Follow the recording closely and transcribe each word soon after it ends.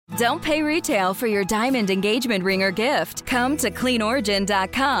Don't pay retail for your diamond engagement ring or gift. Come to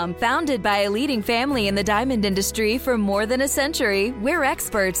CleanOrigin.com. Founded by a leading family in the diamond industry for more than a century, we're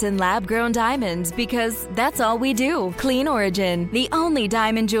experts in lab-grown diamonds because that's all we do. Clean Origin, the only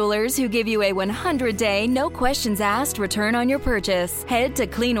diamond jewelers who give you a 100-day, no questions asked return on your purchase. Head to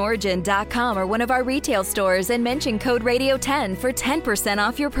CleanOrigin.com or one of our retail stores and mention code Radio10 for 10%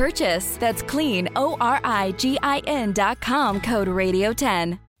 off your purchase. That's CleanOrigin.com, code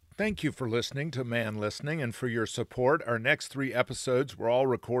Radio10. Thank you for listening to Man Listening and for your support. Our next 3 episodes were all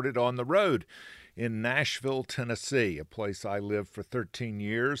recorded on the road in Nashville, Tennessee, a place I lived for 13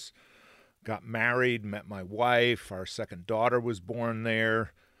 years. Got married, met my wife. Our second daughter was born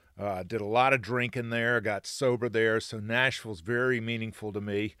there. Did a lot of drinking there, got sober there. So Nashville's very meaningful to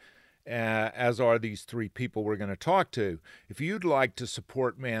me, as are these 3 people we're going to talk to. If you'd like to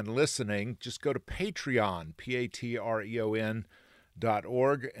support Man Listening, just go to Patreon, Patreon.org,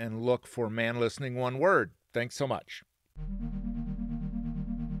 and look for Man Listening, one word. Thanks so much.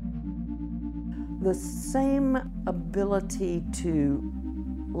 The same ability to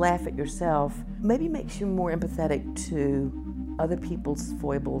laugh at yourself maybe makes you more empathetic to other people's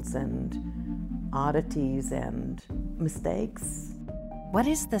foibles and oddities and mistakes. What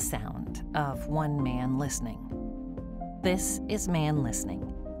is the sound of one man listening? This is Man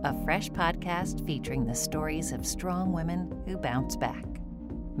Listening, a fresh podcast featuring the stories of strong women who bounce back.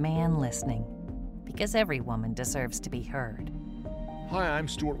 Man Listening, because every woman deserves to be heard. Hi, I'm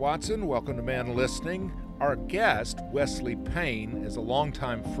Stuart Watson. Welcome to Man Listening. Our guest, Wesley Payne, is a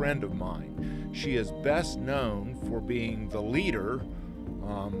longtime friend of mine. She is best known for being the leader,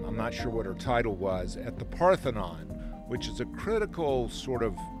 I'm not sure what her title was, at the Parthenon, which is a critical sort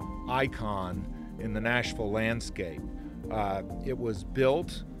of icon in the Nashville landscape. It was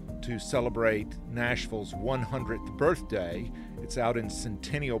built to celebrate Nashville's 100th birthday. It's out in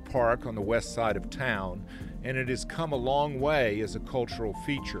Centennial Park on the west side of town, and it has come a long way as a cultural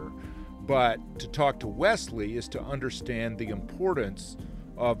feature. But to talk to Wesley is to understand the importance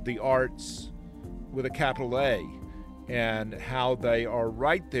of the arts with a capital A, and how they are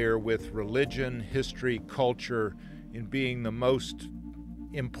right there with religion, history, culture, in being the most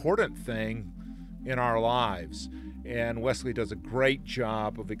important thing in our lives. And Wesley does a great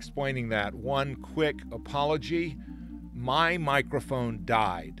job of explaining that. One quick apology: my microphone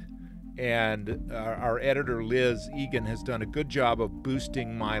died, and our editor Liz Egan has done a good job of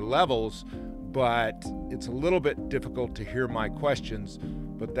boosting my levels, but it's a little bit difficult to hear my questions,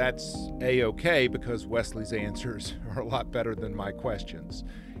 but that's A-okay because Wesley's answers are a lot better than my questions.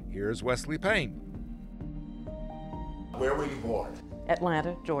 Here's Wesley Payne. Where were you born?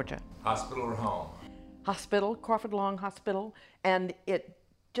 Atlanta, Georgia. Hospital or home? Hospital, Crawford Long Hospital, and it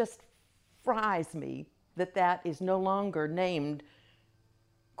just fries me that that is no longer named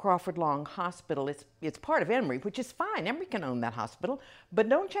Crawford Long Hospital. It's part of Emory, which is fine. Emory can own that hospital, but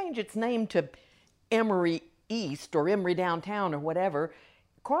don't change its name to Emory East or Emory Downtown or whatever.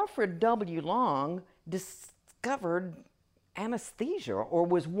 Crawford W. Long discovered anesthesia, or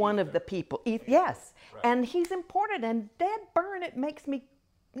was one of the people. Yes, right. And he's important, and dead burn, it makes me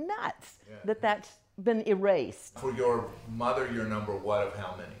nuts that that's been erased. For your mother, you're number what of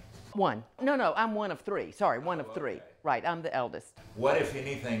how many? 1. No, I'm 1 of 3. Sorry, 1 of 3. Okay. Right, I'm the eldest. What, if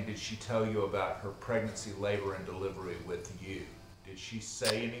anything, did she tell you about her pregnancy, labor, and delivery with you? Did she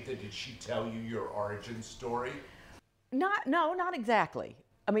say anything? Did she tell you your origin story? No, not exactly.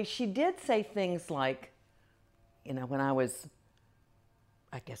 I mean, she did say things like, when I was,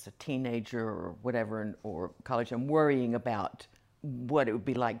 I guess, a teenager or whatever, or college, I'm worrying about what it would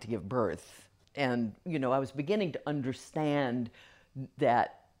be like to give birth. And, I was beginning to understand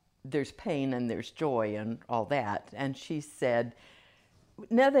that there's pain and there's joy and all that. And she said,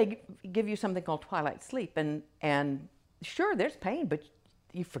 now they give you something called twilight sleep, and sure, there's pain, but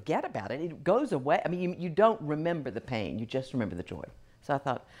you forget about it. It goes away. I mean, you don't remember the pain, you just remember the joy. So I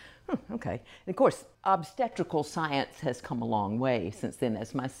thought, okay. And of course, obstetrical science has come a long way since then.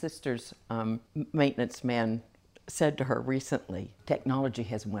 As my sister's maintenance man said to her recently, technology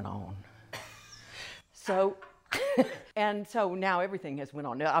has went on. So, and so now everything has went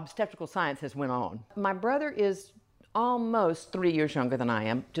on. Now, obstetrical science has went on. My brother is almost 3 years younger than I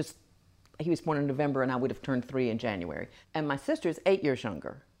am. He was born in November, and I would have turned 3 in January. And my sister is 8 years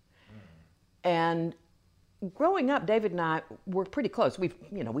younger. And growing up, David and I were pretty close. We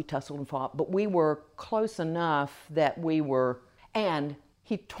tussled and fought, but we were close enough that and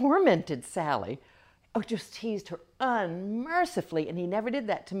he tormented Sally. Just teased her unmercifully, and he never did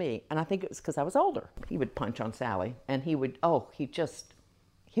that to me. And I think it was because I was older. He would punch on Sally, and he was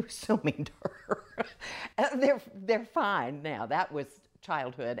so mean to her. They're fine now. That was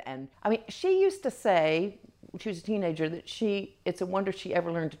childhood. And I mean, she used to say, when she was a teenager, that it's a wonder she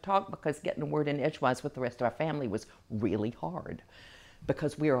ever learned to talk, because getting a word in edgewise with the rest of our family was really hard,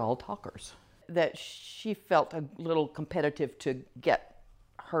 because we are all talkers. That she felt a little competitive to get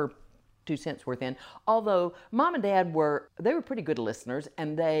her 2 cents worth in. Although Mom and Dad were pretty good listeners,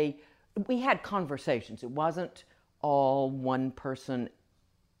 and we had conversations. It wasn't all one person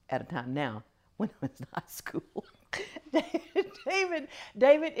at a time. Now, when I was in high school,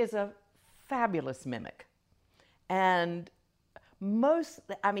 David is a fabulous mimic. And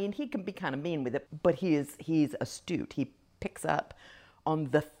he can be kind of mean with it, but he's astute. He picks up on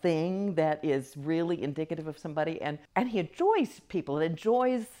the thing that is really indicative of somebody, and he enjoys people, and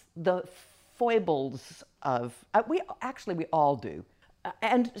enjoys the foibles of, we all do.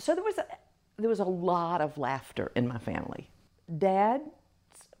 And so there was a lot of laughter in my family. Dad's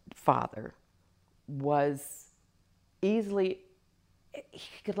father was easily,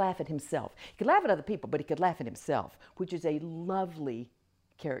 he could laugh at himself. He could laugh at other people, but he could laugh at himself, which is a lovely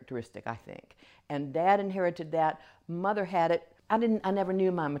characteristic, I think. And Dad inherited that. Mother had it. I never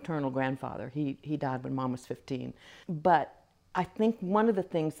knew my maternal grandfather. He died when Mom was 15. But I think one of the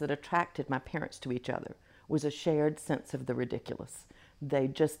things that attracted my parents to each other was a shared sense of the ridiculous. They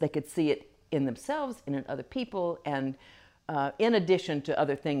could see it in themselves and in other people, and in addition to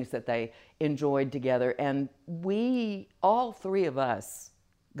other things that they enjoyed together. And all three of us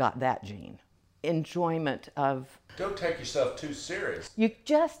got that gene. Enjoyment of... Don't take yourself too serious. You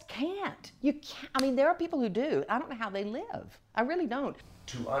just can't. You can't. I mean, there are people who do. I don't know how they live. I really don't.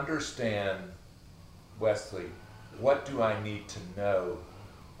 To understand, Wesley, what do I need to know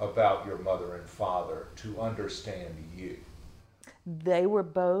about your mother and father to understand you? They were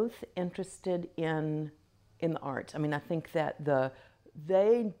both interested in the arts. I mean, I think that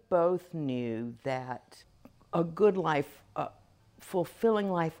they both knew that a good life, a fulfilling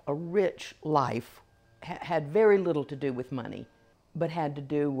life, a rich life had very little to do with money, but had to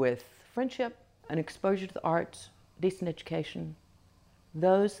do with friendship, an exposure to the arts, decent education,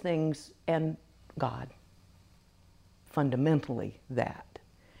 those things, and God. Fundamentally that.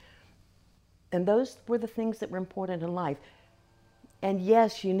 And those were the things that were important in life. And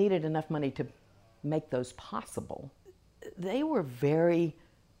yes, you needed enough money to make those possible. They were very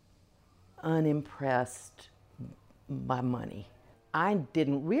unimpressed by money. I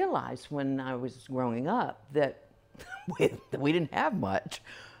didn't realize when I was growing up that we didn't have much.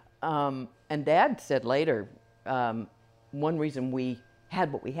 And Dad said later, one reason we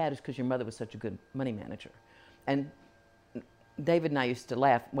had what we had is because your mother was such a good money manager. And David and I used to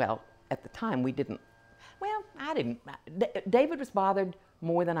laugh. Well, at the time we didn't. Well, I didn't. David was bothered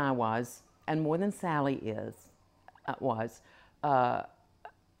more than I was, and more than Sally was,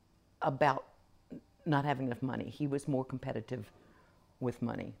 about not having enough money. He was more competitive with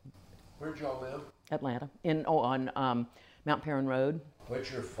money. Where'd y'all live? Atlanta, on Mount Perrin Road.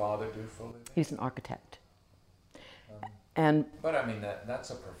 What'd your father do for a living? He's an architect. But I mean,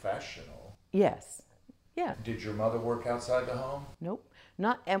 that's a professional. Yes. Yeah. Did your mother work outside the home? Nope.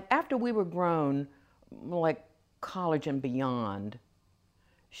 Not after we were grown, like college and beyond.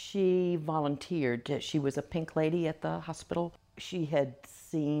 She volunteered. She was a pink lady at the hospital. She had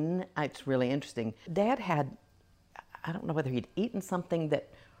seen, it's really interesting. Dad had, I don't know whether he'd eaten something that,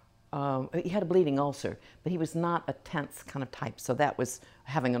 he had a bleeding ulcer, but he was not a tense kind of type. So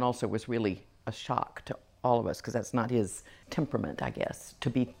having an ulcer was really a shock to all of us, because that's not his temperament, I guess, to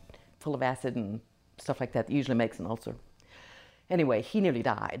be full of acid and stuff like that usually makes an ulcer. Anyway, he nearly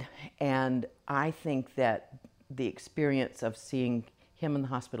died. And I think that the experience of seeing him in the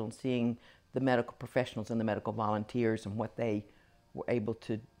hospital and seeing the medical professionals and the medical volunteers and what they were able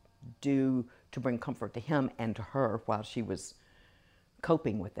to do to bring comfort to him and to her while she was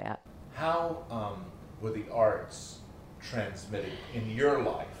coping with that. How were the arts transmitted in your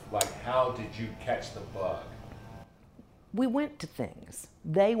life? Like, how did you catch the bug? We went to things.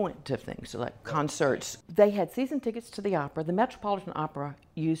 They went to things, so like concerts. They had season tickets to the opera. The Metropolitan Opera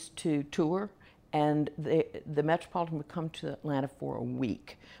used to tour, and the Metropolitan would come to Atlanta for a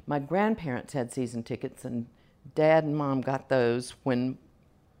week. My grandparents had season tickets, and Dad and Mom got those when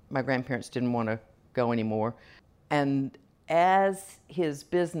my grandparents didn't want to go anymore. And as his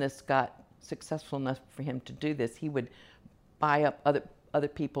business got successful enough for him to do this, he would buy up other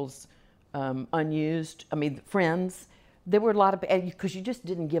people's friends. There were a lot of, because you just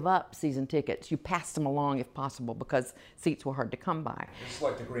didn't give up season tickets. You passed them along if possible because seats were hard to come by. It's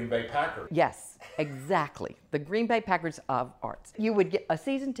like the Green Bay Packers. Yes, exactly. The Green Bay Packers of arts. You would get a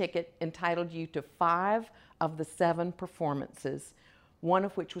season ticket entitled you to 5 of the 7 performances, one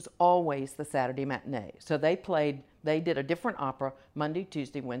of which was always the Saturday matinee. So they played They did a different opera Monday,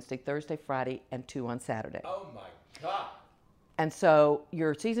 Tuesday, Wednesday, Thursday, Friday, and 2 on Saturday. Oh my God. And so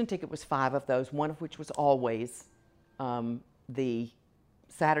your season ticket was 5 of those, one of which was always the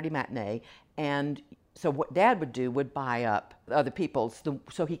Saturday matinee. And so what Dad would do would buy up other people's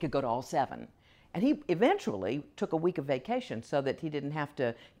so he could go to all 7. And he eventually took a week of vacation so that he didn't have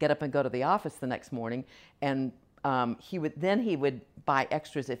to get up and go to the office the next morning. And he would buy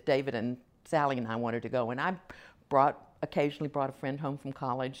extras if David and Sally and I wanted to go. And I occasionally brought a friend home from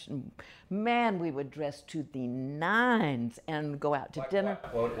college. And man, we would dress to the nines and go out to dinner.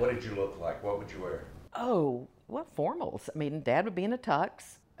 What did you look like? What would you wear? Oh, well, formals. I mean, Dad would be in a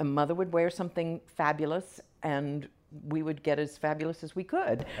tux, and Mother would wear something fabulous, and we would get as fabulous as we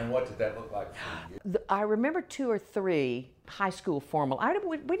could. And what did that look like for you? I remember 2 or 3 high school formal.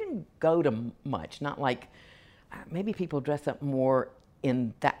 We didn't go to much, not like, maybe people dress up more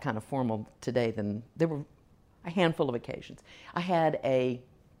in that kind of formal today than there were a handful of occasions. I had a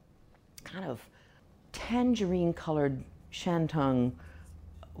kind of tangerine colored shantung,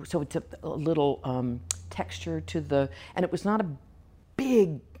 so it's a little texture to and it was not a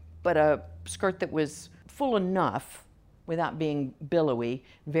big, but a skirt that was full enough without being billowy,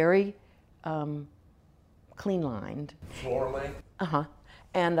 very clean lined. Floor length? Uh-huh.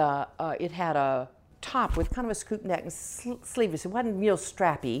 And it had a top with kind of a scoop neck and sleeveless. It wasn't real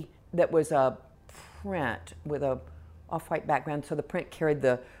strappy. That was a print with a off-white background, so the print carried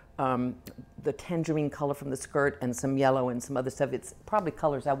the tangerine color from the skirt and some yellow and some other stuff. It's probably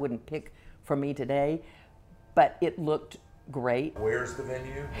colors I wouldn't pick for me today, but it looked great. Where's the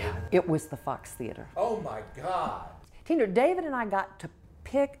venue? It was the Fox Theater. Oh my God. Tina, David and I got to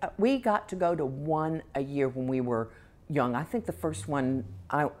pick, we got to go to one a year when we were young. I think the first one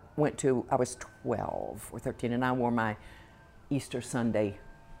I went to, I was 12 or 13, and I wore my Easter Sunday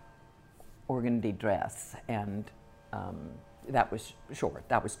organdy dress, and that was short,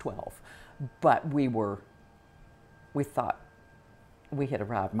 that was 12. But we thought we had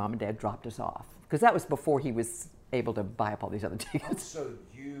arrived. Mom and Dad dropped us off, because that was before he was able to buy up all these other tickets. So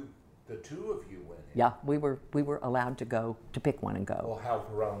the 2 of you went in? Yeah, we were allowed to go, to pick one and go. Well, how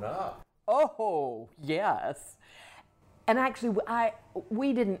grown up? Oh, yes. And actually,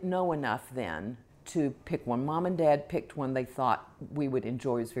 we didn't know enough then to pick one. Mom and Dad picked one they thought we would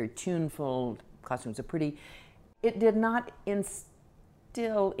enjoy. It was very tuneful, costumes are pretty. It did not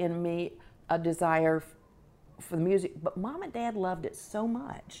instill in me a desire for the music, but Mom and Dad loved it so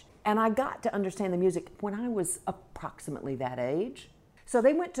much. And I got to understand the music when I was approximately that age. So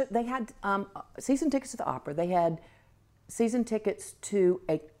they had season tickets to the opera. They had season tickets to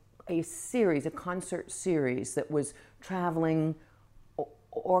a series, a concert series that was traveling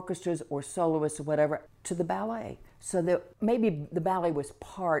orchestras or soloists or whatever to the ballet. So that maybe the ballet was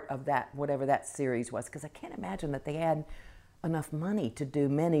part of that, whatever that series was, because I can't imagine that they had enough money to do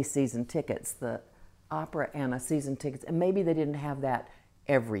many season tickets, the opera and a season tickets, and maybe they didn't have that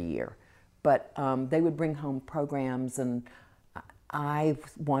every year. But they would bring home programs, and I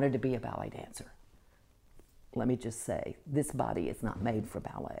wanted to be a ballet dancer. Let me just say, this body is not made for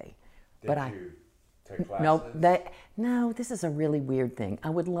ballet. Did you take classes? No, this is a really weird thing. I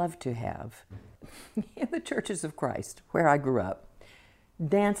would love to have. In the Churches of Christ, where I grew up,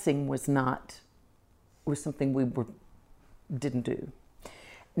 dancing was something we didn't do.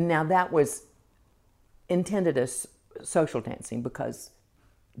 Now that was intended as social dancing, because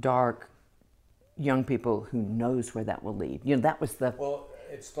dark, young people, who knows where that will lead. You know, that was the... Well,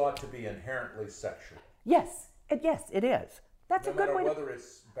 it's thought to be inherently sexual. Yes, it is. That's a good way to... No matter whether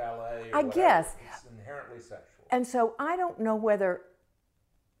it's ballet or I whatever, guess. it's inherently sexual. And so I don't know whether...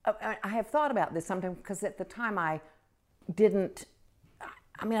 I have thought about this sometimes, because at the time I didn't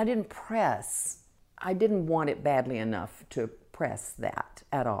press. I didn't want it badly enough to press that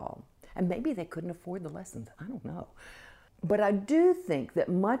at all. And maybe they couldn't afford the lessons. I don't know. But I do think that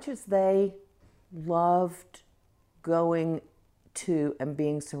much as they loved going to and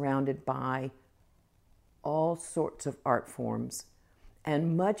being surrounded by all sorts of art forms,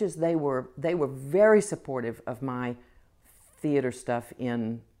 and much as they were very supportive of my theater stuff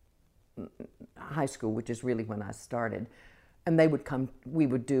in high school, which is really when I started, and they would come, we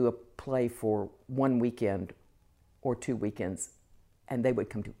would do a play for one weekend or 2 weekends, and they would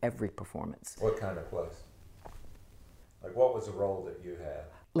come to every performance. What kind of plays? Like, what was the role that you had?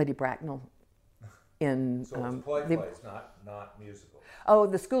 Lady Bracknell in... So it's plays, not musicals. Oh,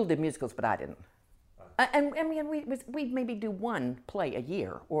 the school did musicals, but I didn't. And I mean, we'd maybe do one play a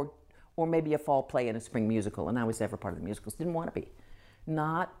year, or maybe a fall play and a spring musical, and I was never part of the musicals. Didn't want to be.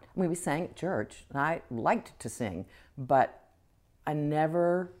 We sang at church, and I liked to sing, but I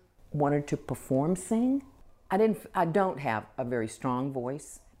never wanted to sing. I don't have a very strong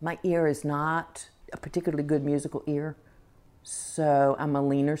voice. My ear is not a particularly good musical ear, so I'm a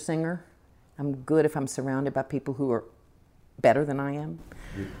leaner singer. I'm good if I'm surrounded by people who are better than I am.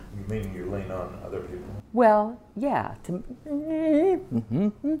 You mean you lean on other people? Well, yeah. But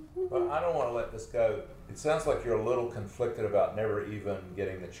I don't want to let this go. It sounds like you're a little conflicted about never even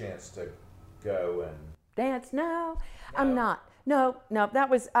getting the chance to go and dance. No, I'm not. No, that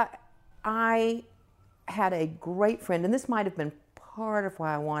was, I had a great friend, and this might have been part of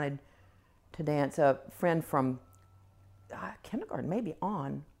why I wanted to dance. A friend from kindergarten, maybe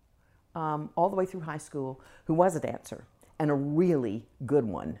on, all the way through high school, who was a dancer, and a really good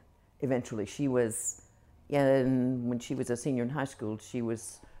one. Eventually, she was, when she was a senior in high school, she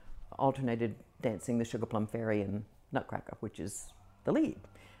was alternated dancing the Sugar Plum Fairy and Nutcracker, which is the lead.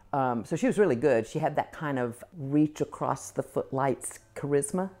 So she was really good. She had that kind of reach across the footlights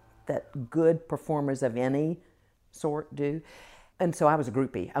charisma that good performers of any sort do. And so I was a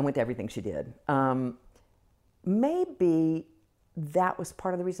groupie. I went to everything she did. Maybe that was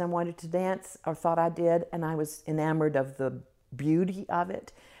part of the reason I wanted to dance, or thought I did, and I was enamored of the beauty of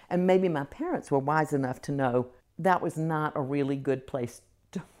it. And maybe my parents were wise enough to know that was not a really good place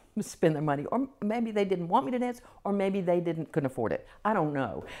to spend their money. Or maybe they didn't want me to dance, or maybe they couldn't afford it. I don't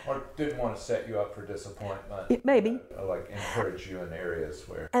know. Or didn't want to set you up for disappointment. Maybe. Like encourage you in areas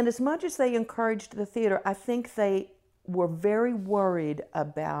where... And as much as they encouraged the theater, I think they were very worried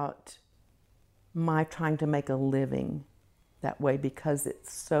about my trying to make a living that way, because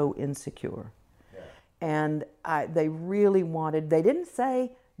it's so insecure. Yeah. And they really wanted, they didn't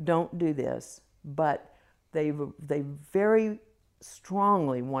say, don't do this, but they very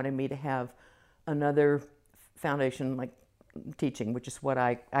strongly wanted me to have another foundation, like teaching, which is what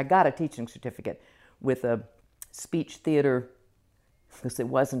I got a teaching certificate with a speech theater, because it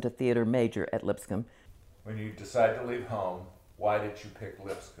wasn't a theater major at Lipscomb. When you decided to leave home, why did you pick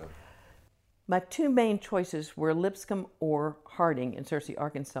Lipscomb? My two main choices were Lipscomb or Harding in Searcy,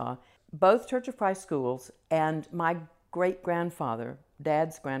 Arkansas, both Church of Christ schools, and my great-grandfather,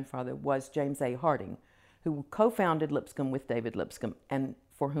 Dad's grandfather, was James A. Harding, who co-founded Lipscomb with David Lipscomb, and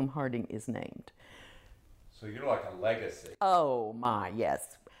for whom Harding is named. So you're like a legacy. Oh my,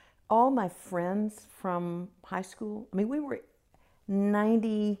 yes. All my friends from high school, I mean, we were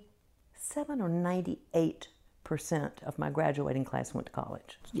 97 or 98% of my graduating class went to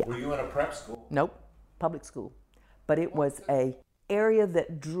college. Yeah. Were you in a prep school? Nope, public school. But it was a area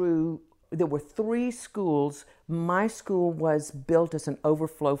that drew, there were 3 schools. My school was built as an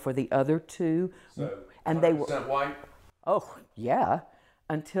overflow for the other 2. So, and they were white? Oh, yeah,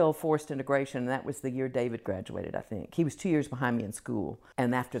 until forced integration. And that was the year David graduated, I think. He was 2 years behind me in school.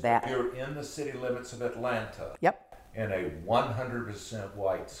 And after that... You're in the city limits of Atlanta. Yep. In a 100%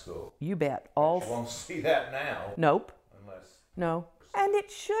 white school. You bet. You won't see that now. Nope. Unless... No. And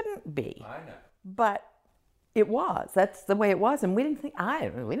it shouldn't be. I know. But it was. That's the way it was. And we didn't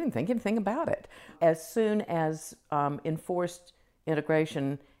think anything about it. As soon as enforced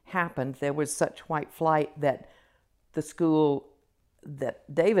integration happened, there was such white flight that the school that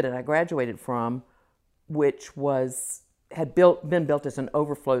David and I graduated from, which had been built as an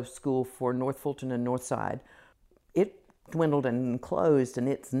overflow school for North Fulton and Northside, it dwindled and closed, and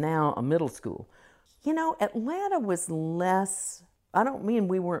it's now a middle school. You know, Atlanta was less, I don't mean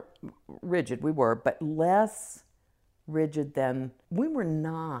we weren't rigid, we were, but less rigid than, we were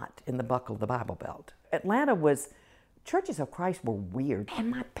not in the buckle of the Bible Belt. Atlanta was, Churches of Christ were weird, and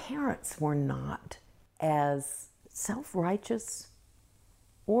my parents were not as self-righteous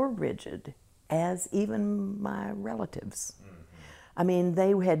or rigid as even my relatives. Mm-hmm. I mean,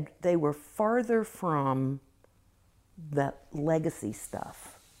 they were farther from that legacy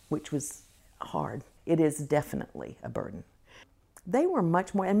stuff, which was hard. It is definitely a burden. They were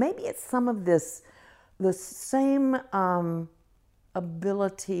much more, and maybe it's some of this, the same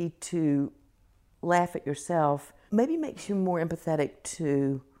ability to laugh at yourself maybe makes you more empathetic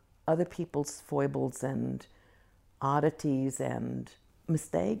to other people's foibles and oddities and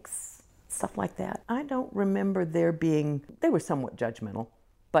mistakes, stuff like that. I don't remember they were somewhat judgmental,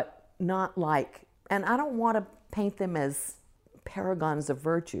 but not like, and I don't want to paint them as paragons of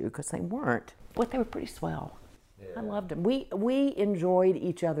virtue, because they weren't, but they were pretty swell. Yeah. I loved them. We enjoyed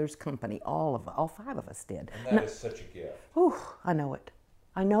each other's company, all 5 of us did. And that is such a gift. Whew, I know it.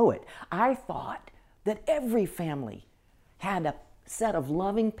 I thought that every family had a set of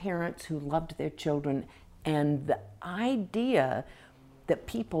loving parents who loved their children, and the idea that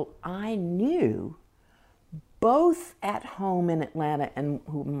people I knew, both at home in Atlanta and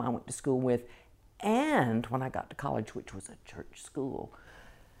whom I went to school with, and when I got to college, which was a church school,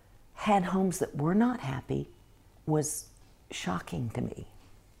 had homes that were not happy was shocking to me.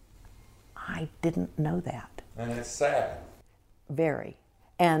 I didn't know that. And it's sad. Very.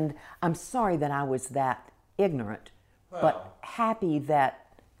 And I'm sorry that I was that ignorant, but happy that,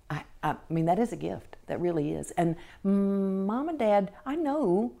 I mean, that is a gift. That really is. And Mom and Dad, I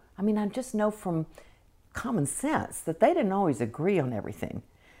just know from common sense that they didn't always agree on everything.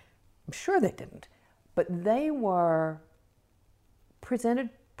 I'm sure they didn't. But they were presented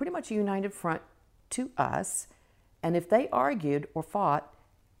pretty much a united front to us. And if they argued or fought,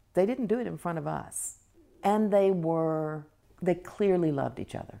 they didn't do it in front of us. And they clearly loved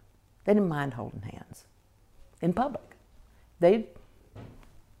each other. They didn't mind holding hands in public. They'd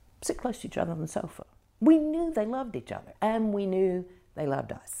sit close to each other on the sofa. We knew they loved each other, and we knew they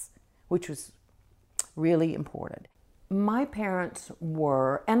loved us, which was really important. My parents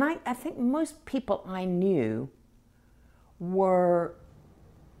were, and I think most people I knew were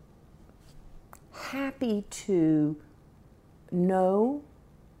happy to know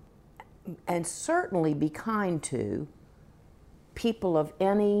and certainly be kind to people of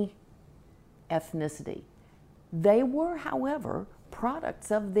any ethnicity. They were, however,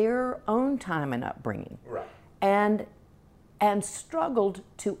 products of their own time and upbringing. Right. And struggled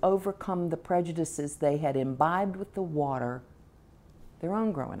to overcome the prejudices they had imbibed with the water their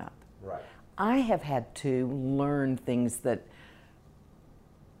own growing up. Right. I have had to learn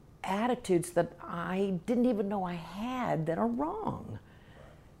attitudes that I didn't even know I had that are wrong.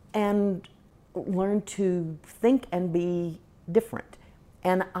 And learn to think and be different.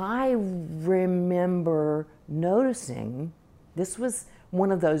 And I remember noticing, this was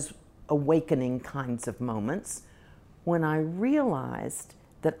one of those awakening kinds of moments, when I realized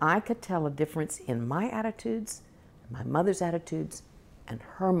that I could tell a difference in my attitudes, my mother's attitudes, and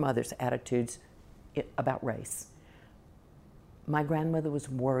her mother's attitudes about race. My grandmother was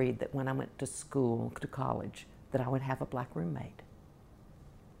worried that when I went to school, to college, that I would have a black roommate.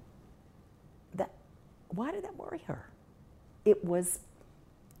 Why did that worry her? It was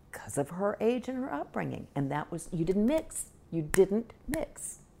because of her age and her upbringing. And that was, you didn't mix. You didn't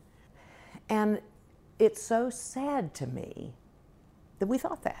mix. And it's so sad to me that we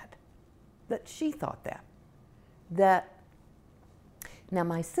thought that she thought that. Now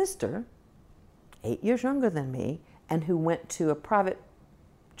my sister, 8 years younger than me, and who went to a private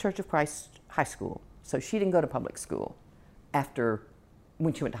Church of Christ high school. So she didn't go to public school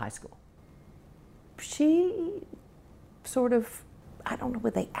when she went to high school. She sort of, I don't know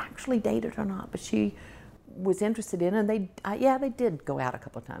whether they actually dated or not, but she was interested in, and they did go out a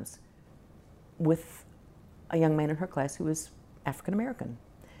couple of times with a young man in her class who was African American.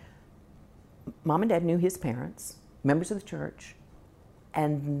 Mom and Dad knew his parents, members of the church,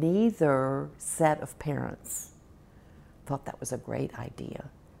 and neither set of parents thought that was a great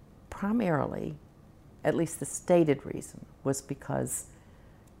idea. Primarily, at least the stated reason, was because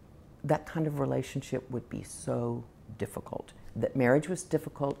that kind of relationship would be so difficult. That marriage was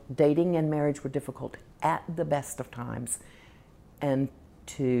difficult, dating and marriage were difficult at the best of times, and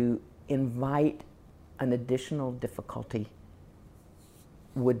to invite an additional difficulty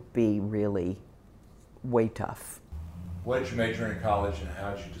would be really way tough. What did you major in college, and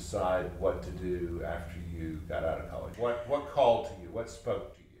how did you decide what to do after you got out of college? What called to you? What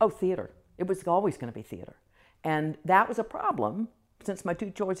spoke to you? Oh, theater. It was always going to be theater. And that was a problem, since my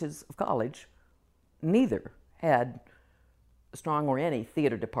two choices of college, neither had a strong or any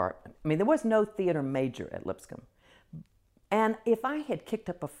theater department. I mean, there was no theater major at Lipscomb. And if I had kicked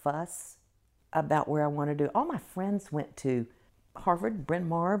up a fuss about where I wanted to, all my friends went to Harvard, Bryn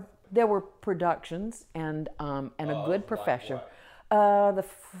Mawr. There were productions and a good professor. The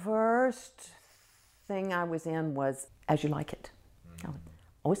first thing I was in was As You Like It.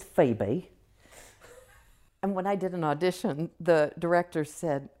 I was Phoebe. And when I did an audition, the director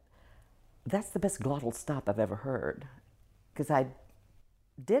said, "That's the best glottal stop I've ever heard." Because I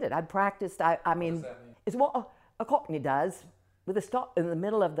did it. I practiced. I mean, what does that mean? It's what a Cockney does with a stop in the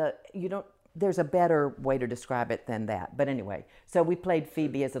middle of the, there's a better way to describe it than that. But anyway, so we played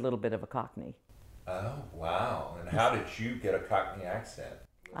Phoebe as a little bit of a Cockney. Oh, wow. And how did you get a Cockney accent?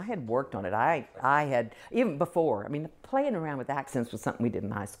 I had worked on it. I had, even before, playing around with accents was something we did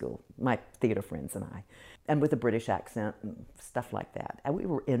in high school, my theater friends and I, and with a British accent and stuff like that. And we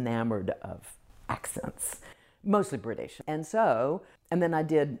were enamored of accents, mostly British. And then I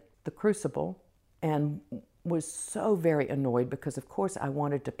did The Crucible and was so very annoyed because, of course, I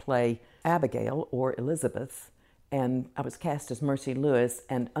wanted to play Abigail or Elizabeth, and I was cast as Mercy Lewis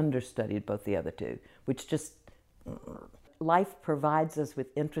and understudied both the other two, which just... Life provides us with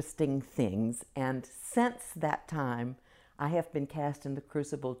interesting things, and since that time, I have been cast in The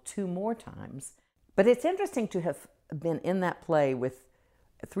Crucible 2 more times. But it's interesting to have been in that play with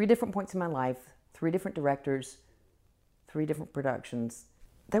 3 different points in my life, 3 different directors, 3 different productions.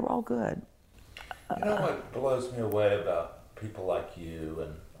 They were all good. You know what blows me away about people like you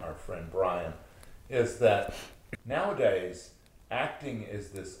and our friend Brian is that nowadays acting is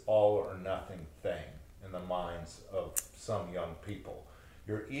this all or nothing thing in the minds of some young people.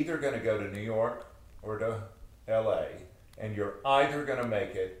 You're either going to go to New York or to LA, and you're either going to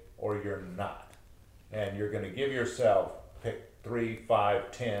make it or you're not. And you're going to give yourself, pick 3,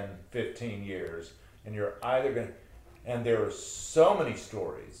 5, 10, 15 years, and you're either going to, and there are so many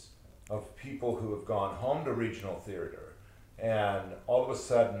stories of people who have gone home to regional theater, and all of a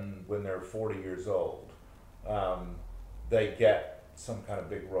sudden, when they're 40 years old, they get some kind of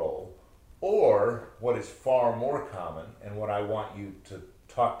big role. Or what is far more common, and what I want you to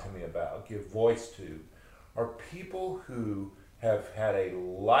talk to me about, give voice to, are people who have had a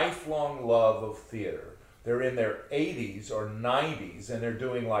lifelong love of theater. They're in their 80s or 90s, and they're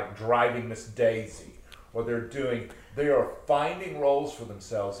doing like Driving Miss Daisy, or they are finding roles for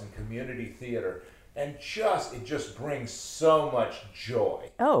themselves in community theater, and it just brings so much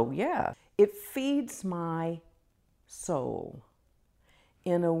joy. Oh, yeah. It feeds my soul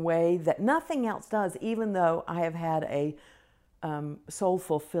in a way that nothing else does, even though I have had a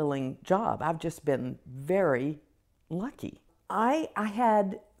soul-fulfilling job. I've just been very lucky. I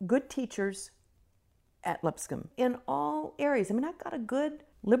had good teachers at Lipscomb in all areas. I mean, I got a good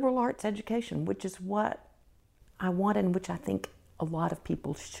liberal arts education, which is what I want and which I think a lot of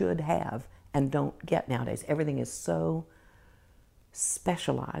people should have and don't get nowadays. Everything is so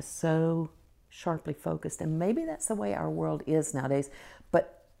specialized, so sharply focused, and maybe that's the way our world is nowadays.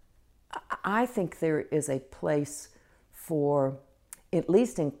 But I think there is a place for, at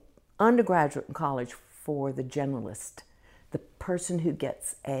least in undergraduate and college, for the generalist, the person who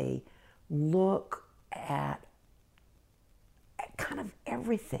gets a look at kind of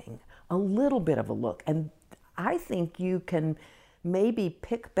everything, a little bit of a look. And I think you can maybe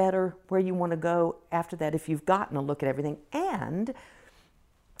pick better where you want to go after that if you've gotten a look at everything. And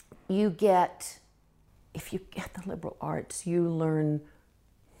you get, if you get the liberal arts, you learn,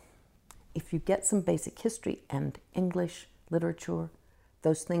 if you get some basic history and English, literature,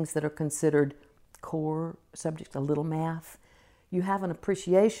 those things that are considered core subjects, a little math, you have an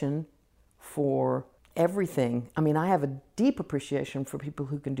appreciation for everything. I mean, I have a deep appreciation for people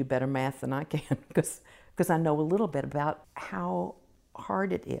who can do better math than I can because I know a little bit about how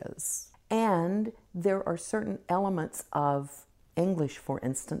hard it is. And there are certain elements of English, for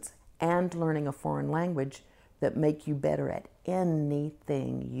instance, and learning a foreign language that make you better at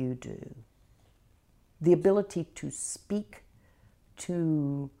anything you do. The ability to speak,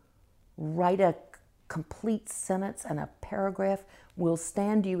 to write a complete sentence and a paragraph will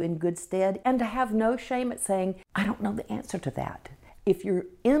stand you in good stead, and to have no shame at saying, I don't know the answer to that. If you're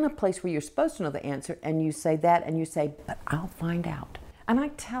in a place where you're supposed to know the answer and you say that and you say, but I'll find out. And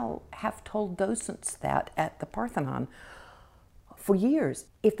I have told docents that at the Parthenon for years.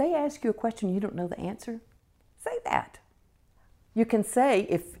 If they ask you a question you don't know the answer, say that. You can say,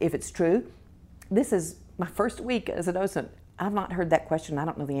 if it's true, this is my first week as a docent. I've not heard that question. I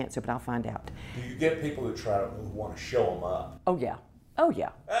don't know the answer, but I'll find out. Do you get people who want to show them up? Oh, yeah. Oh, yeah.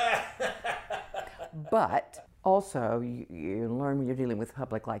 But also, you learn when you're dealing with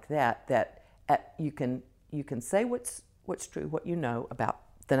public like that you can say what's true, what you know about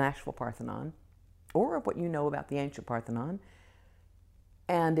the Nashville Parthenon, or what you know about the ancient Parthenon.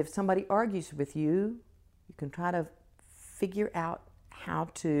 And if somebody argues with you, you can try to figure out how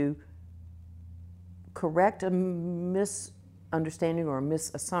to correct a misunderstanding or a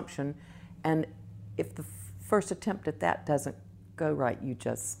misassumption. And if the first attempt at that doesn't go right, you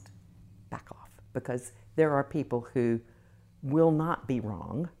just back off, because there are people who will not be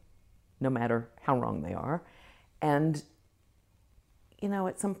wrong, no matter how wrong they are. And, you know,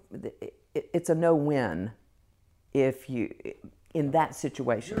 it's a no-win if you, in that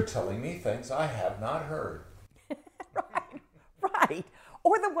situation. You're telling me things I have not heard. Right.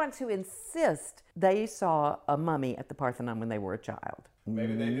 Or the ones who insist they saw a mummy at the Parthenon when they were a child.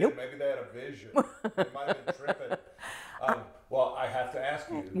 Maybe they Nope. did. Maybe they had a vision. They might have been tripping. Well, I have to ask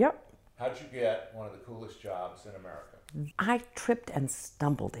you. Yep. How'd you get one of the coolest jobs in America? I tripped and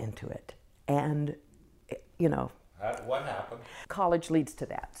stumbled into it. And, you know. What happened? College leads to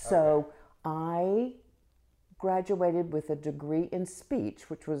that. So I graduated with a degree in speech,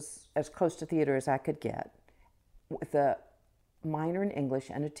 which was as close to theater as I could get, with a minor in English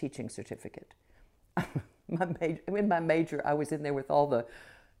and a teaching certificate. In my major, I was in there with all the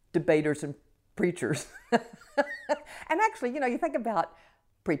debaters and preachers. And actually, you know, you think about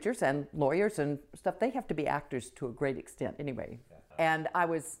preachers and lawyers and stuff, they have to be actors to a great extent anyway. And I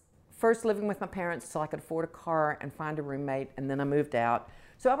was first living with my parents till I could afford a car and find a roommate, and then I moved out.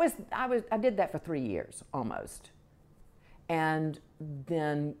 So I did that for 3 years almost, and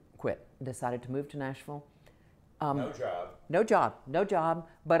then quit. Decided to move to Nashville. No job.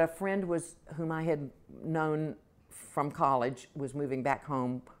 But a friend whom I had known from college was moving back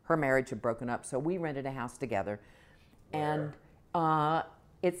home. Her marriage had broken up, so we rented a house together. Where? And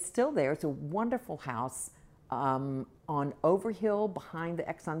it's still there. It's a wonderful house on Overhill behind the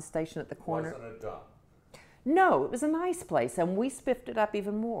Exxon station at the corner. Wasn't a dump. No, it was a nice place, and we spiffed it up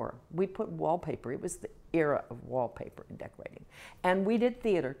even more. We put wallpaper. It was the era of wallpaper and decorating. And we did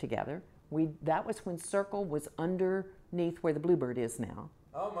theater together. That was when Circle was underneath where the Bluebird is now.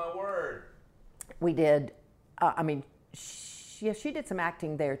 Oh, my word. We did, she did some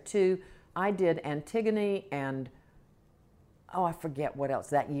acting there too. I did Antigone and, I forget what else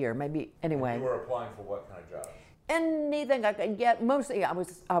that year. Maybe, anyway. And you were applying for what kind of jobs? Anything I could get. Mostly, I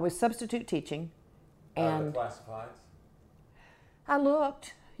was substitute teaching. And the classifieds? I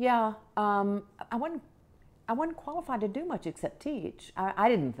looked, yeah. I wasn't qualified to do much except teach. I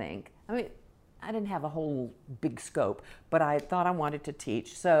didn't think. I didn't have a whole big scope, but I thought I wanted to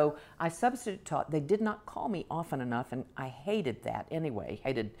teach. So I substitute taught. They did not call me often enough, and I hated that anyway,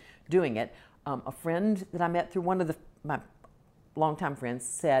 hated doing it. A friend that I met through one of my longtime friends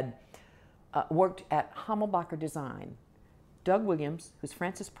said, worked at Hammelbacher Design. Doug Williams, who's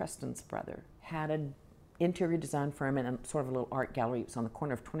Francis Preston's brother, had an interior design firm and a sort of a little art gallery. It was on the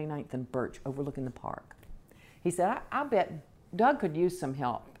corner of 29th and Birch, overlooking the park. He said, I bet Doug could use some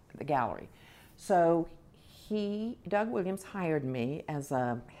help at the gallery. So Doug Williams hired me as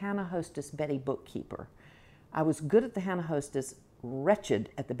a Hannah Hostess Betty bookkeeper. I was good at the Hannah Hostess, wretched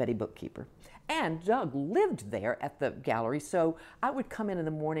at the Betty bookkeeper. And Doug lived there at the gallery, so I would come in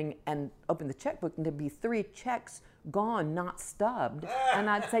the morning and open the checkbook, and there'd be 3 checks gone, not stubbed. And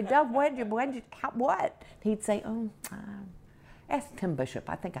I'd say, Doug, what? He'd say, ask Tim Bishop.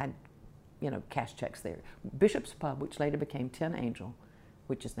 I think I'd, cash checks there. Bishop's Pub, which later became Tin Angel,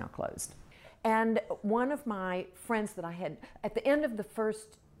 which is now closed. And one of my friends that I had, at the end of the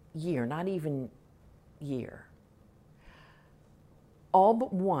first year, not even year, all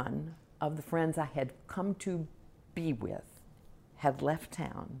but one of the friends I had come to be with had left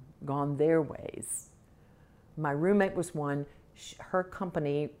town, gone their ways. My roommate was one. Her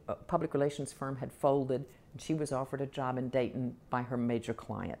company, public relations firm, had folded, and she was offered a job in Dayton by her major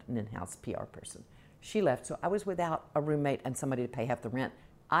client, an in-house PR person. She left, so I was without a roommate and somebody to pay half the rent.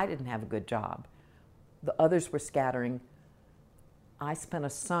 I didn't have a good job. The others were scattering. I spent a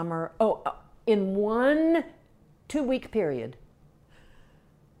summer, in 1 2-week period.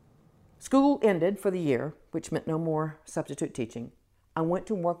 School ended for the year, which meant no more substitute teaching. I went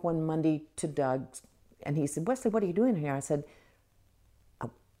to work one Monday to Doug's, and he said, Wesley, what are you doing here? I said,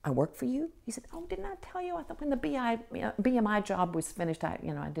 I work for you? He said, didn't I tell you? I thought when the BMI job was finished, I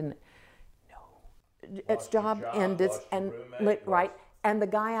didn't. No. Its job ended, and right. And the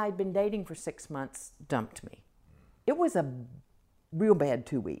guy I'd been dating for 6 months dumped me. It was a real bad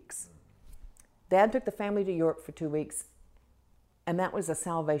 2 weeks. Dad took the family to Europe for 2 weeks, and that was a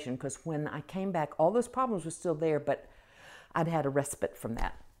salvation, because when I came back, all those problems were still there, but I'd had a respite from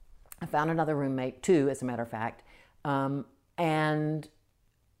that. I found another roommate, too, as a matter of fact, and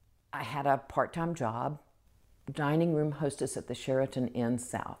I had a part-time job, dining room hostess at the Sheraton Inn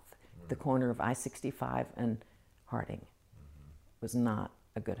South, the corner of I-65 and Harding. It was not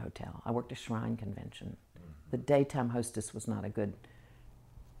a good hotel. I worked a shrine convention. The daytime hostess was not a good,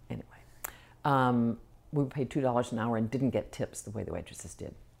 anyway. We paid $2 an hour and didn't get tips the way the waitresses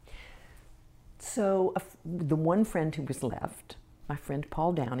did. So the one friend who was left, my friend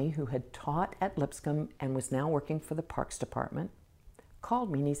Paul Downey, who had taught at Lipscomb and was now working for the Parks Department,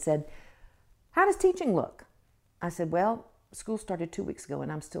 called me and he said, how does teaching look? I said, well, school started 2 weeks ago and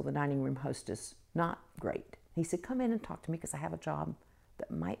I'm still the dining room hostess. Not great. He said, come in and talk to me because I have a job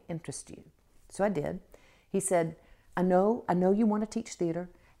that might interest you. So I did. He said, I know you want to teach theater,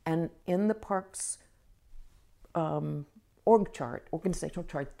 and in the Parks organizational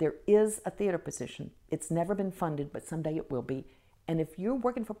chart, there is a theater position. It's never been funded, but someday it will be. And if you're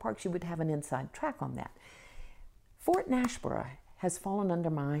working for Parks, you would have an inside track on that. Fort Nashborough has fallen under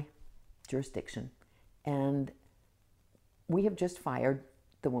my jurisdiction, and we have just fired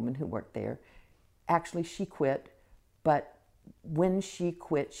the woman who worked there. Actually, she quit, but when she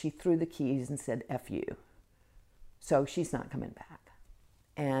quit, she threw the keys and said, F you. So she's not coming back.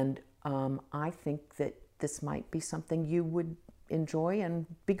 And I think that this might be something you would enjoy and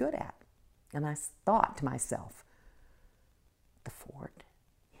be good at. And I thought to myself, the Fort,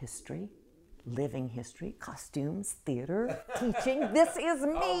 history, living history, costumes, theater, teaching. This is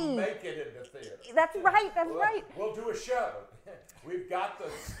me. I'll make it into theater. That's right, that's right. We'll do a show. We've got the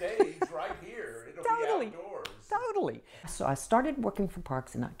stage right here. It'll be outdoors. Totally. So I started working for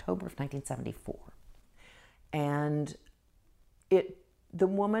Parks in October of 1974. And the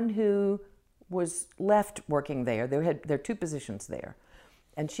woman who was left working there are two positions there.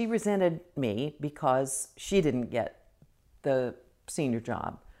 And she resented me because she didn't get the senior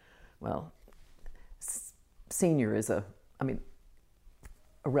job. Well, senior is a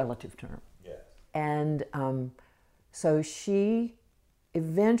relative term. Yes. And so she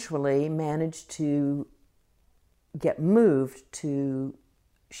eventually managed to get moved to,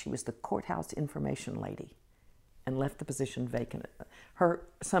 she was the courthouse information lady and left the position vacant. Her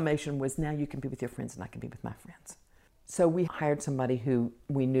summation was, now you can be with your friends and I can be with my friends. So we hired somebody who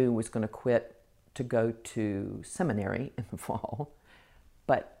we knew was going to quit to go to seminary in the fall,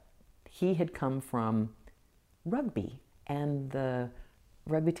 but he had come from rugby and the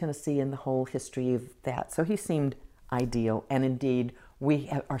Rugby Tennessee and the whole history of that. So he seemed ideal, and indeed, we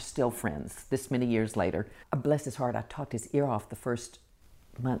are still friends this many years later. Bless his heart, I talked his ear off the first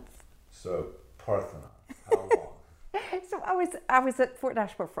month. So, Parthenon, how long? So I was at Fort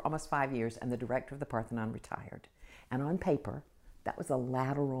Asheboro for almost 5 years, and the director of the Parthenon retired. And on paper, that was a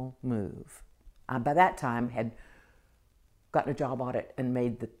lateral move. I, by that time, had gotten a job audit and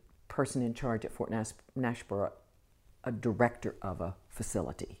made the person in charge at Fort Asheboro a director of a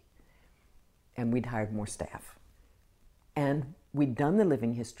facility. And we'd hired more staff. And we'd done the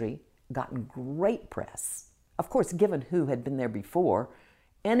living history, gotten great press. Of course, given who had been there before,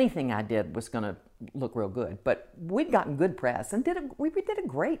 anything I did was going to look real good. But we'd gotten good press and we did a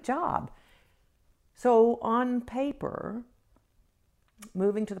great job. So on paper,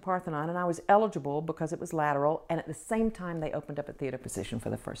 moving to the Parthenon, and I was eligible because it was lateral, and at the same time they opened up a theater position for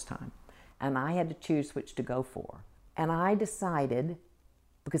the first time. And I had to choose which to go for. And I decided,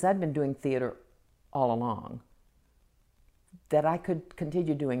 because I'd been doing theater all along, that I could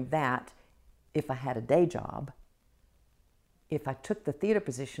continue doing that if I had a day job. If I took the theater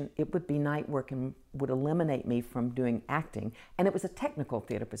position, it would be night work and would eliminate me from doing acting. And it was a technical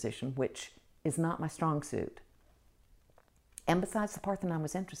theater position, which is not my strong suit. And besides, the Parthenon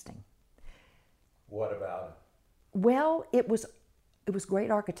was interesting. What about it? Well, it was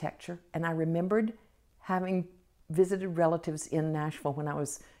great architecture, and I remembered having visited relatives in Nashville when I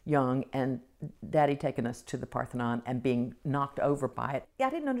was young, and Daddy taking us to the Parthenon and being knocked over by it. I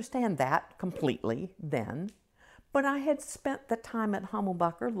didn't understand that completely then, but I had spent the time at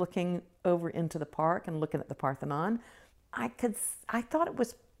Hummelbacher looking over into the park and looking at the Parthenon. I thought it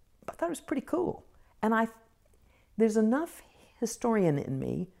was pretty cool, and there's enough historian in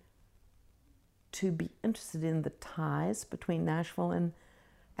me to be interested in the ties between Nashville and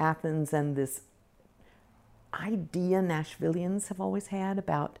Athens and this idea Nashvillians have always had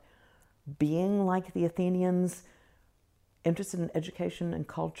about being like the Athenians, interested in education and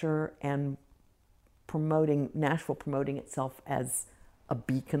culture, and Nashville promoting itself as a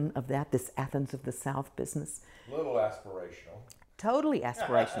beacon of that, this Athens of the South business. A little aspirational. Totally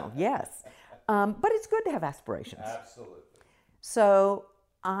aspirational, yes. But it's good to have aspirations. Absolutely. So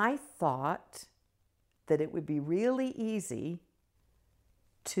I thought that it would be really easy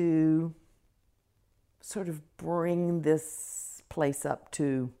to sort of bring this place up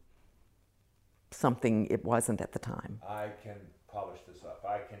to something it wasn't at the time. I can polish this up.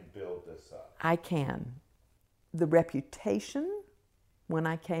 I can build this up. I can. The reputation when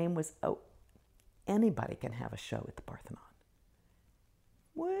I came was, oh, anybody can have a show at the Parthenon,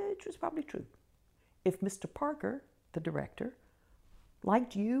 which was probably true. If Mr. Parker, the director,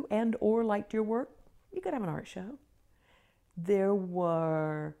 liked you and or liked your work, you could have an art show. There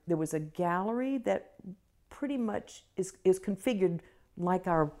was a gallery that pretty much is configured like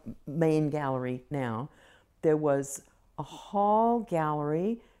our main gallery now. There was a hall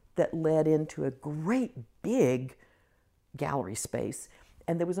gallery that led into a great big gallery space.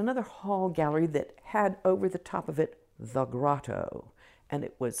 And there was another hall gallery that had over the top of it the grotto. And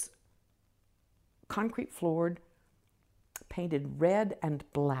it was concrete floored, painted red and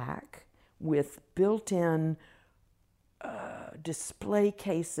black with built-in display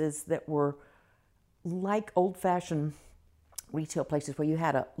cases that were like old-fashioned retail places where you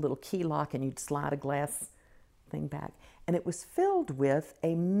had a little key lock and you'd slide a glass thing back. And it was filled with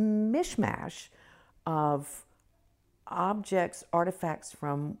a mishmash of objects, artifacts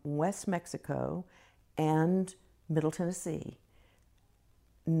from West Mexico and Middle Tennessee.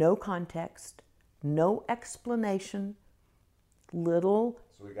 No context, no explanation, little.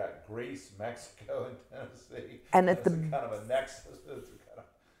 So we got Greece, Mexico, and Tennessee. And at the kind of a nexus.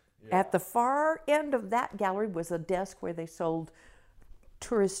 At the far end of that gallery was a desk where they sold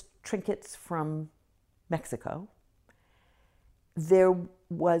tourist trinkets from Mexico. There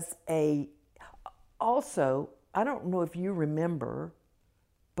was also, I don't know if you remember,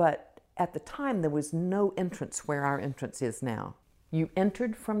 but at the time there was no entrance where our entrance is now. You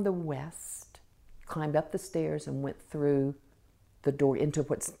entered from the west, climbed up the stairs and went through the door into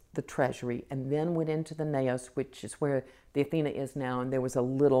what's the treasury, and then went into the naos, which is where the Athena is now, and there was a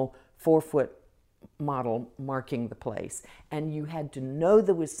little 4-foot model marking the place. And you had to know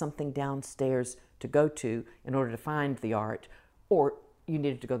there was something downstairs to go to in order to find the art, or you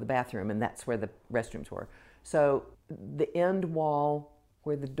needed to go to the bathroom, and that's where the restrooms were. So the end wall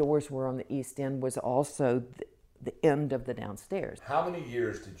where the doors were on the east end was also the end of the downstairs. How many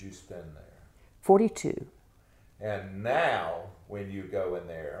years did you spend there? 42. And now, when you go in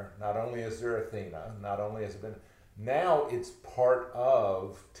there, not only is there Athena, not only has it been, now it's part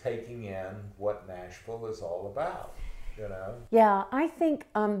of taking in what Nashville is all about, you know? Yeah, I think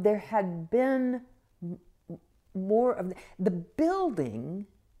there had been more of the building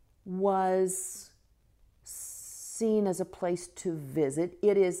was seen as a place to visit.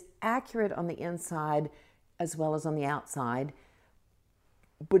 It is accurate on the inside as well as on the outside,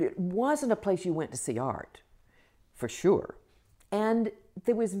 but it wasn't a place you went to see art, for sure. And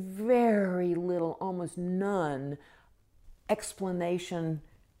there was very little, almost none, explanation,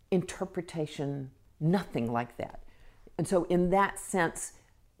 interpretation, nothing like that. And so in that sense,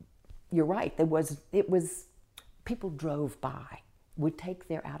 you're right, it was people drove by, would take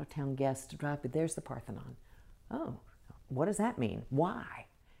their out-of-town guests to drive by. There's the Parthenon. Oh, what does that mean? Why?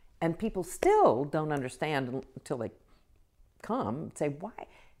 And people still don't understand until they come and say,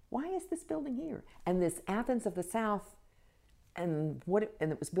 why is this building here? And this Athens of the South, and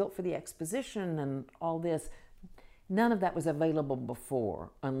it was built for the exposition and all this, none of that was available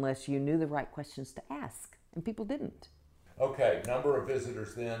before unless you knew the right questions to ask, and people didn't. Okay, number of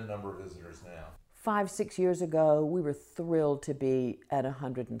visitors then, number of visitors now. 5-6 years ago, we were thrilled to be at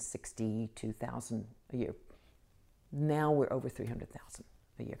 162,000 a year. Now we're over 300,000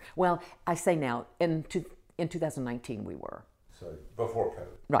 a year. Well, I say now, in 2019 we were. So before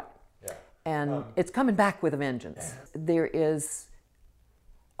COVID. Right. Yeah. And it's coming back with a vengeance. There is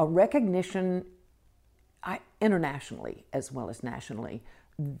a recognition internationally as well as nationally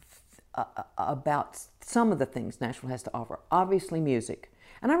about some of the things Nashville has to offer. Obviously music.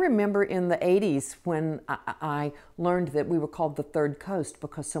 And I remember in the 80s when I learned that we were called the Third Coast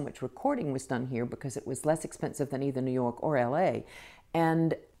because so much recording was done here because it was less expensive than either New York or LA.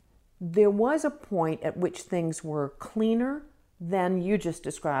 And there was a point at which things were cleaner than you just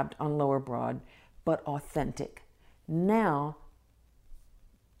described on Lower Broad, but authentic. Now,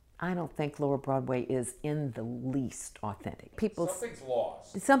 I don't think Lower Broadway is in the least authentic. Something's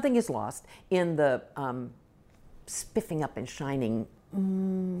lost. Something is lost in the spiffing up and shining.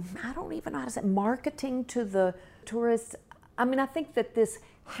 I don't even know how to say, marketing to the tourists. I mean, I think that this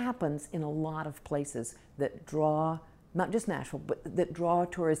happens in a lot of places that draw, not just Nashville, but that draw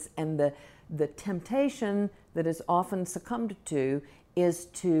tourists, and the temptation that is often succumbed to is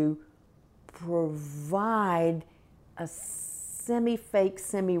to provide a semi-fake,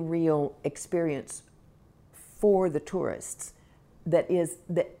 semi-real experience for the tourists. That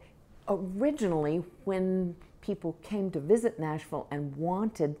originally, when people came to visit Nashville and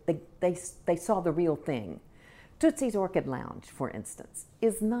wanted, they saw the real thing. Tootsie's Orchid Lounge, for instance,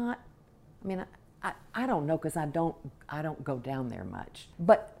 is not, I mean, I don't know because I don't go down there much.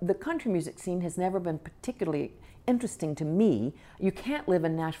 But the country music scene has never been particularly interesting to me. You can't live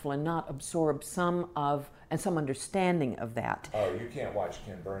in Nashville and not absorb some understanding of that. Oh, you can't watch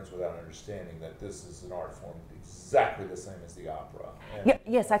Ken Burns without understanding that this is an art form exactly the same as the opera.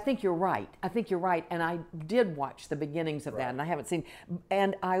 Yes, I think you're right. And I did watch the beginnings of that, and I haven't seen.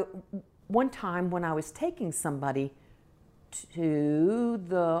 And one time when I was taking somebody to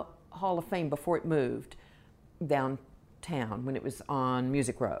the Hall of Fame before it moved downtown, when it was on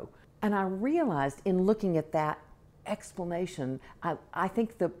Music Row, and I realized in looking at that explanation, I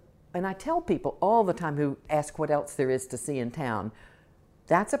think and I tell people all the time who ask what else there is to see in town,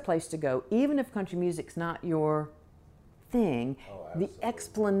 that's a place to go, even if country music's not your thing. The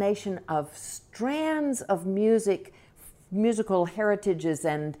explanation of strands of musical heritages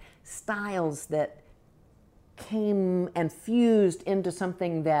and styles that came and fused into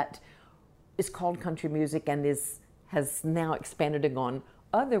something that is called country music and has now expanded and gone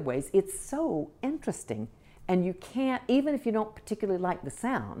other ways. It's so interesting, and you can't, even if you don't particularly like the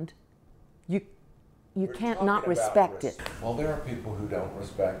sound, you can't not respect it. Well, there are people who don't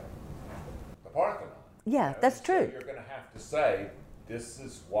respect the Parthenon. Yeah, that's true. So you're going to have to say, this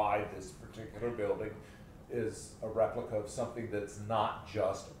is why this particular building is a replica of something that's not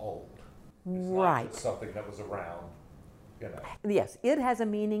just old. It's Right. not just something that was around, you know. Yes, it has a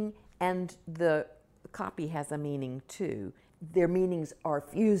meaning, and the copy has a meaning too. Their meanings are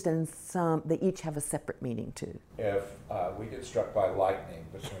fused, and they each have a separate meaning too. If we get struck by lightning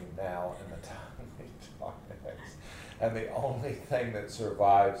between now and the time we talk next, and the only thing that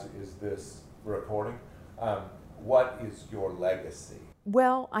survives is this recording, what is your legacy?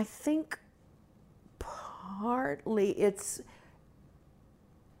 Well, I think partly it's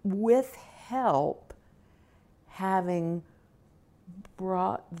with help, having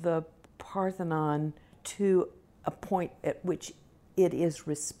brought the Parthenon to a point at which it is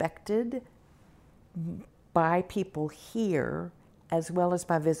respected by people here as well as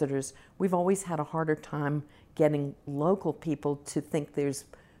by visitors. We've always had a harder time getting local people to think there's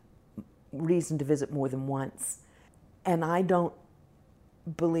reason to visit more than once. And I don't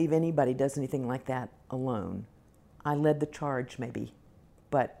believe anybody does anything like that alone. I led the charge maybe,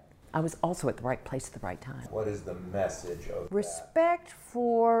 but I was also at the right place at the right time. What is the message of that? Respect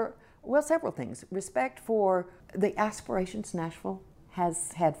for, well, several things. Respect for the aspirations Nashville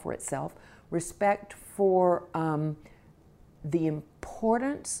has had for itself. Respect for the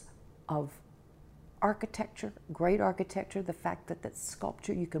importance of architecture, great architecture, the fact that that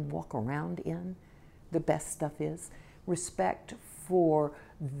sculpture you can walk around in, the best stuff is. Respect for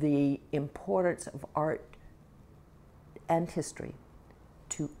the importance of art and history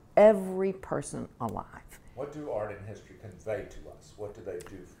to every person alive. What do art and history convey to us? What do they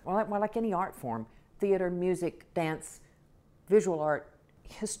do? Well, like any art form, theater, music, dance, visual art,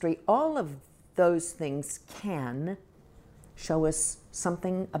 history, all of those things can show us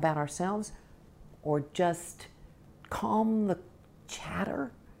something about ourselves or just calm the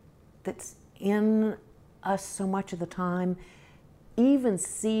chatter that's in us so much of the time. Even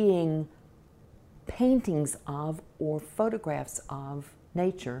seeing paintings of or photographs of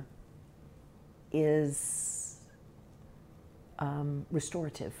nature is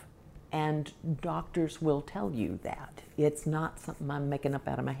restorative, and doctors will tell you that. It's not something I'm making up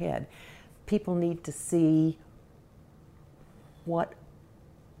out of my head. People need to see what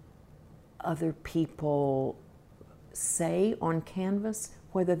other people say on canvas,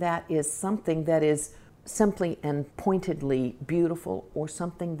 whether that is something that is simply and pointedly beautiful or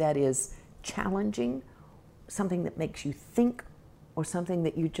something that is challenging, something that makes you think, or something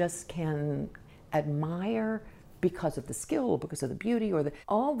that you just can admire because of the skill or because of the beauty or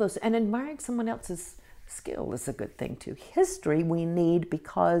all those. And admiring someone else's skill is a good thing too. History we need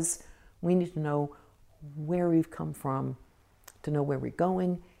because we need to know where we've come from, to know where we're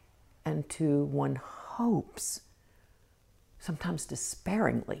going, and to, one hopes, sometimes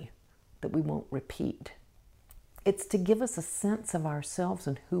despairingly, that we won't repeat. It's to give us a sense of ourselves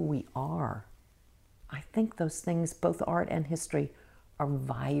and who we are. I think those things, both art and history, are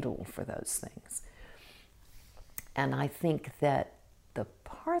vital for those things. And I think that the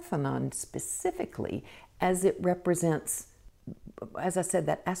Parthenon specifically, as it represents, as I said,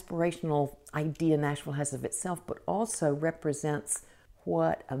 that aspirational idea Nashville has of itself, but also represents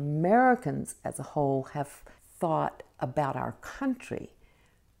what Americans as a whole have thought about our country.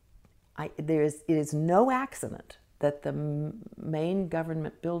 It is no accident that the main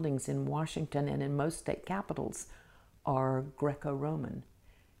government buildings in Washington and in most state capitals are Greco-Roman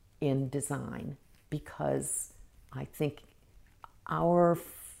in design, because I think our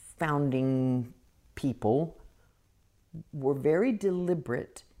founding people were very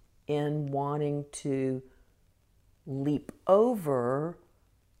deliberate in wanting to leap over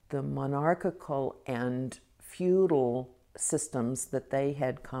the monarchical and feudal systems that they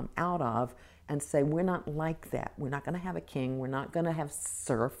had come out of and say, we're not like that. We're not going to have a king. We're not going to have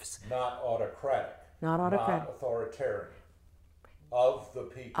serfs. Not autocratic. Not autocratic. Not authoritarian. Of the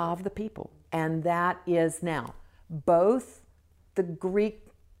people. Of the people. And that is now both the Greek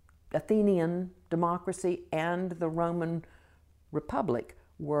Athenian democracy and the Roman Republic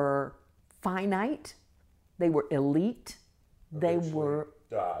were finite. They were elite. They were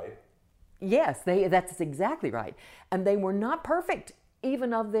died. Yes, that's exactly right. And they were not perfect,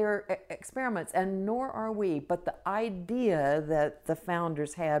 even of their experiments, and nor are we. But the idea that the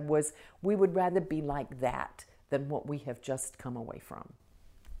founders had was we would rather be like that than what we have just come away from.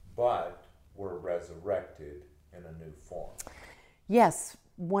 But were resurrected in a new form. Yes,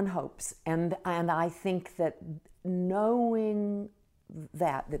 one hopes. And I think that knowing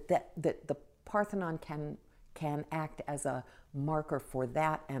that the Parthenon can act as a marker for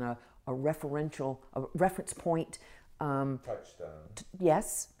that and a reference point. Touchstone.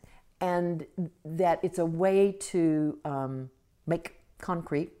 Yes, and that it's a way to make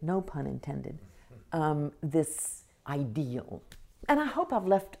concrete, no pun intended, this ideal. And I hope I've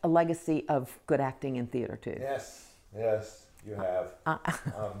left a legacy of good acting in theater too. Yes, you have.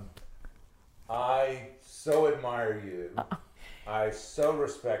 I so admire you. I so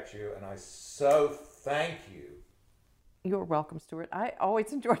respect you, and I so thank you. You're welcome, Stuart. I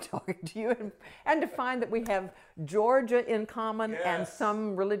always enjoy talking to you, and to find that we have Georgia in common and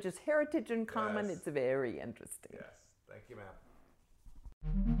some religious heritage in common. It's very interesting. Yes, thank you, ma'am.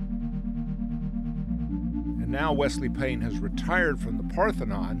 And now Wesley Payne has retired from the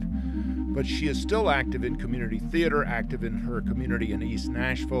Parthenon, but she is still active in community theater, active in her community in East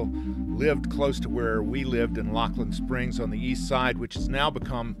Nashville, lived close to where we lived in Laughlin Springs on the east side, which has now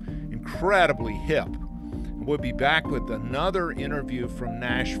become incredibly hip. And we'll be back with another interview from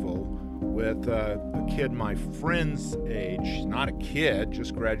Nashville with a kid my friend's age. She's not a kid,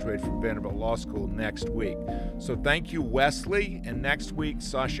 just graduated from Vanderbilt Law School next week. So thank you, Wesley, and next week,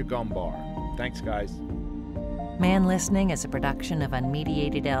 Sasha Gumbar. Thanks, guys. Man Listening is a production of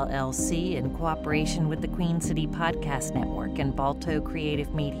Unmediated LLC in cooperation with the Queen City Podcast Network and Balto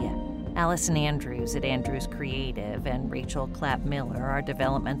Creative Media. Allison Andrews at Andrews Creative and Rachel Clapp Miller are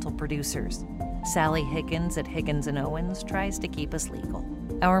developmental producers. Sally Higgins at Higgins & Owens tries to keep us legal.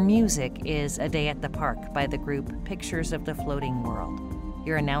 Our music is A Day at the Park by the group Pictures of the Floating World.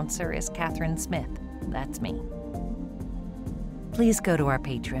 Your announcer is Catherine Smith. That's me. Please go to our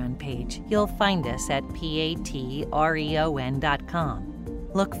Patreon page. You'll find us at patreon.com.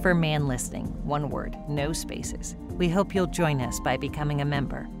 Look for Man Listening, one word, no spaces. We hope you'll join us by becoming a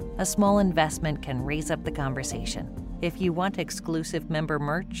member. A small investment can raise up the conversation. If you want exclusive member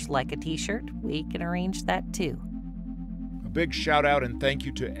merch like a t-shirt, we can arrange that too. A big shout out and thank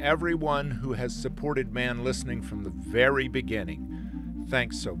you to everyone who has supported Man Listening from the very beginning.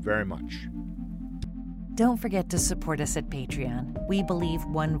 Thanks so very much. Don't forget to support us at Patreon. We believe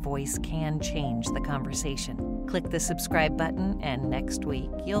one voice can change the conversation. Click the subscribe button, and next week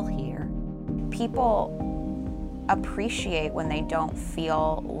you'll hear. People appreciate when they don't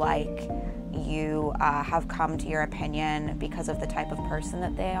feel like you have come to your opinion because of the type of person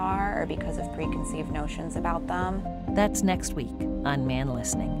that they are or because of preconceived notions about them. That's next week on Man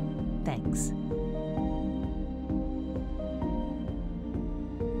Listening. Thanks.